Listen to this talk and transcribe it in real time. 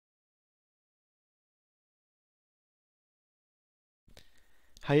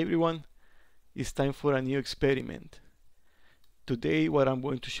Hi everyone, it's time for a new experiment. Today what I'm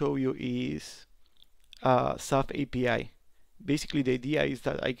going to show you is a XAF API. Basically the idea is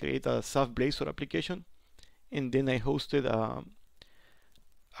that I create a XAF Blazor application and then I hosted a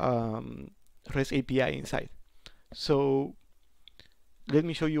REST API inside. So let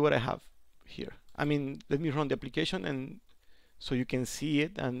me show you what I have here. Let me run the application and so you can see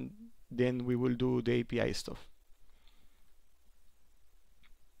it, and then we will do the API stuff.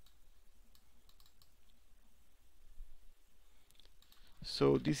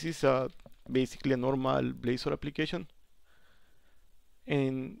 So this is basically a normal Blazor application,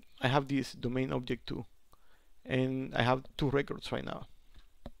 and I have this domain object too, and I have 2 records right now.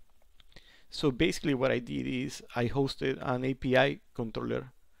 So basically what I did is I hosted an API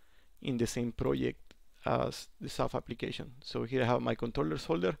controller in the same project as the XAF application. So here I have my controllers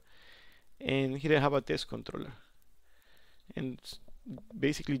folder, and here I have a test controller, and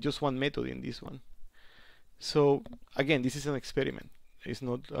basically just one method in this one. So again, this is an experiment. It's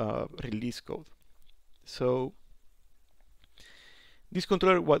not release code. So this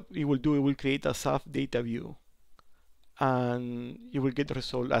controller, what it will do, it will create a XafDataView, and you will get the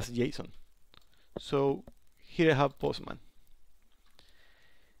result as JSON. So here I have Postman,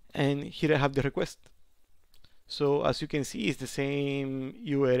 and here I have the request. So as you can see, it's the same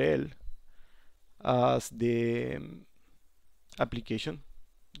URL as the application.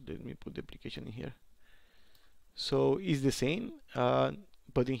 Let me put the application in here. So it's the same,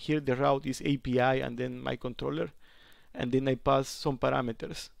 but in here the route is API and then my controller, and then I pass some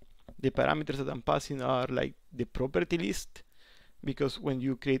parameters. The parameters that I'm passing are like the property list, because when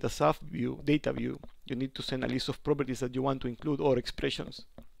you create a XAF view, data view, you need to send a list of properties that you want to include, or expressions.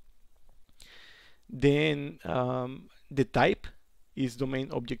 Then the type is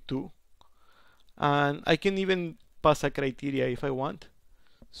domain object 2, and I can even pass a criteria if I want.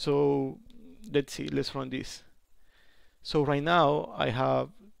 So let's see, let's run this. So right now I have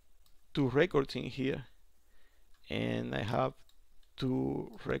 2 records in here, and I have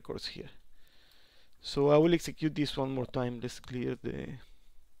 2 records here. So I will execute this one more time. Let's clear the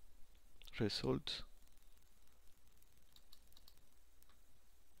results.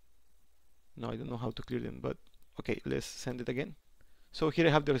 No, I don't know how to clear them, but okay, let's send it again. So here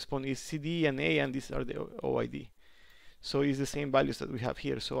I have the response is CD and A, and these are the OID. So it's the same values that we have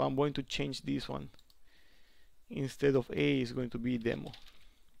here. So I'm going to change this one. Instead of A, is going to be demo,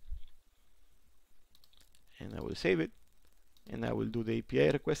 and I will save it, and I will do the API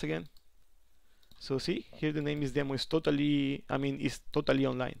request again. So see, here the name is demo. Is totally, it's totally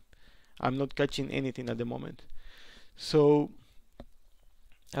online. I'm not catching anything at the moment. So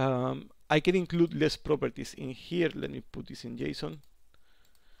I can include less properties in here. Let me put this in JSON.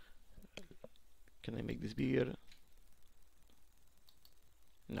 Can I make this bigger?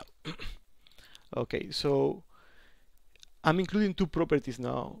 No. Okay, so I'm including 2 properties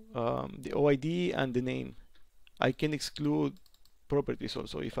now, the OID and the name. I can exclude properties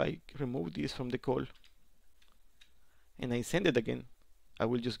also. If I remove this from the call and I send it again, I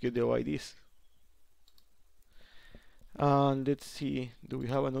will just get the OIDs. And let's see, do we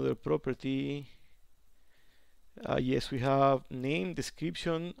have another property? Yes, we have name,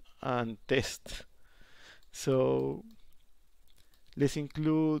 description, and test. So let's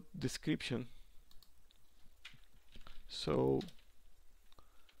include description. So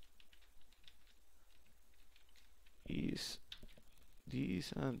is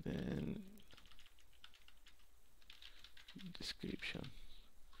this, and then description,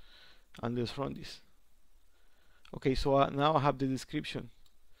 and let's run this. Okay, so now I have the description.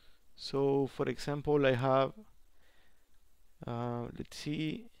 So for example, I have let's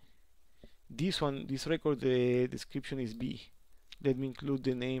see, this one, this record, the description is B. Let me include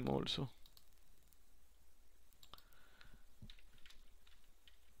the name also.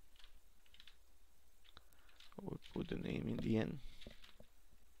 We'll put the name in the end.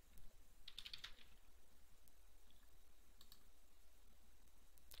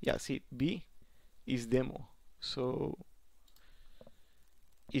 Yeah, see, B is demo, so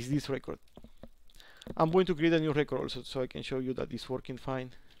is this record. I'm going to create a new record also, so I can show you that it's working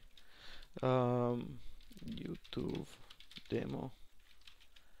fine. YouTube demo,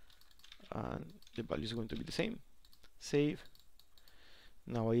 and the value is going to be the same. Save.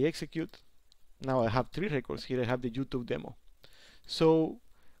 Now I execute. Now I have 3 records here. I have the YouTube demo. So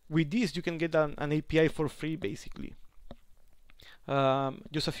with this you can get an API for free, basically.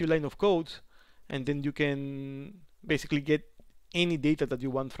 Just a few lines of code, and then you can basically get any data that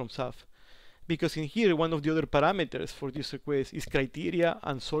you want from XAF. Because in here, one of the other parameters for this request is criteria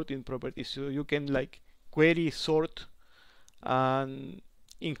and sorting properties. So you can like query, sort, and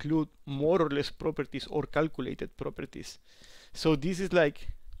include more or less properties or calculated properties. So this is like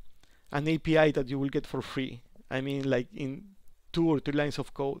an API that you will get for free. I mean, like in 2 or 3 lines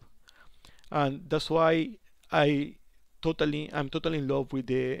of code. And that's why I'm totally in love with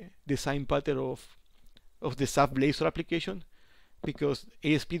the design pattern of the XAF Blazor application, because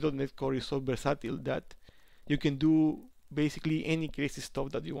ASP.NET Core is so versatile that you can do basically any crazy stuff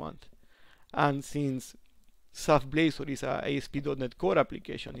that you want. And since XAF Blazor is a ASP.NET Core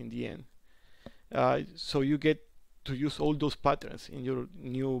application in the end, so you get to use all those patterns in your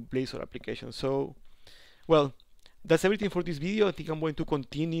new Blazor application. So, well, that's everything for this video. I think I'm going to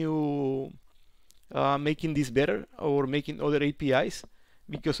continue making this better, or making other APIs,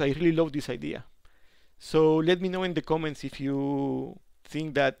 because I really love this idea. So let me know in the comments if you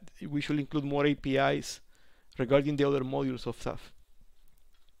think that we should include more APIs regarding the other modules of XAF.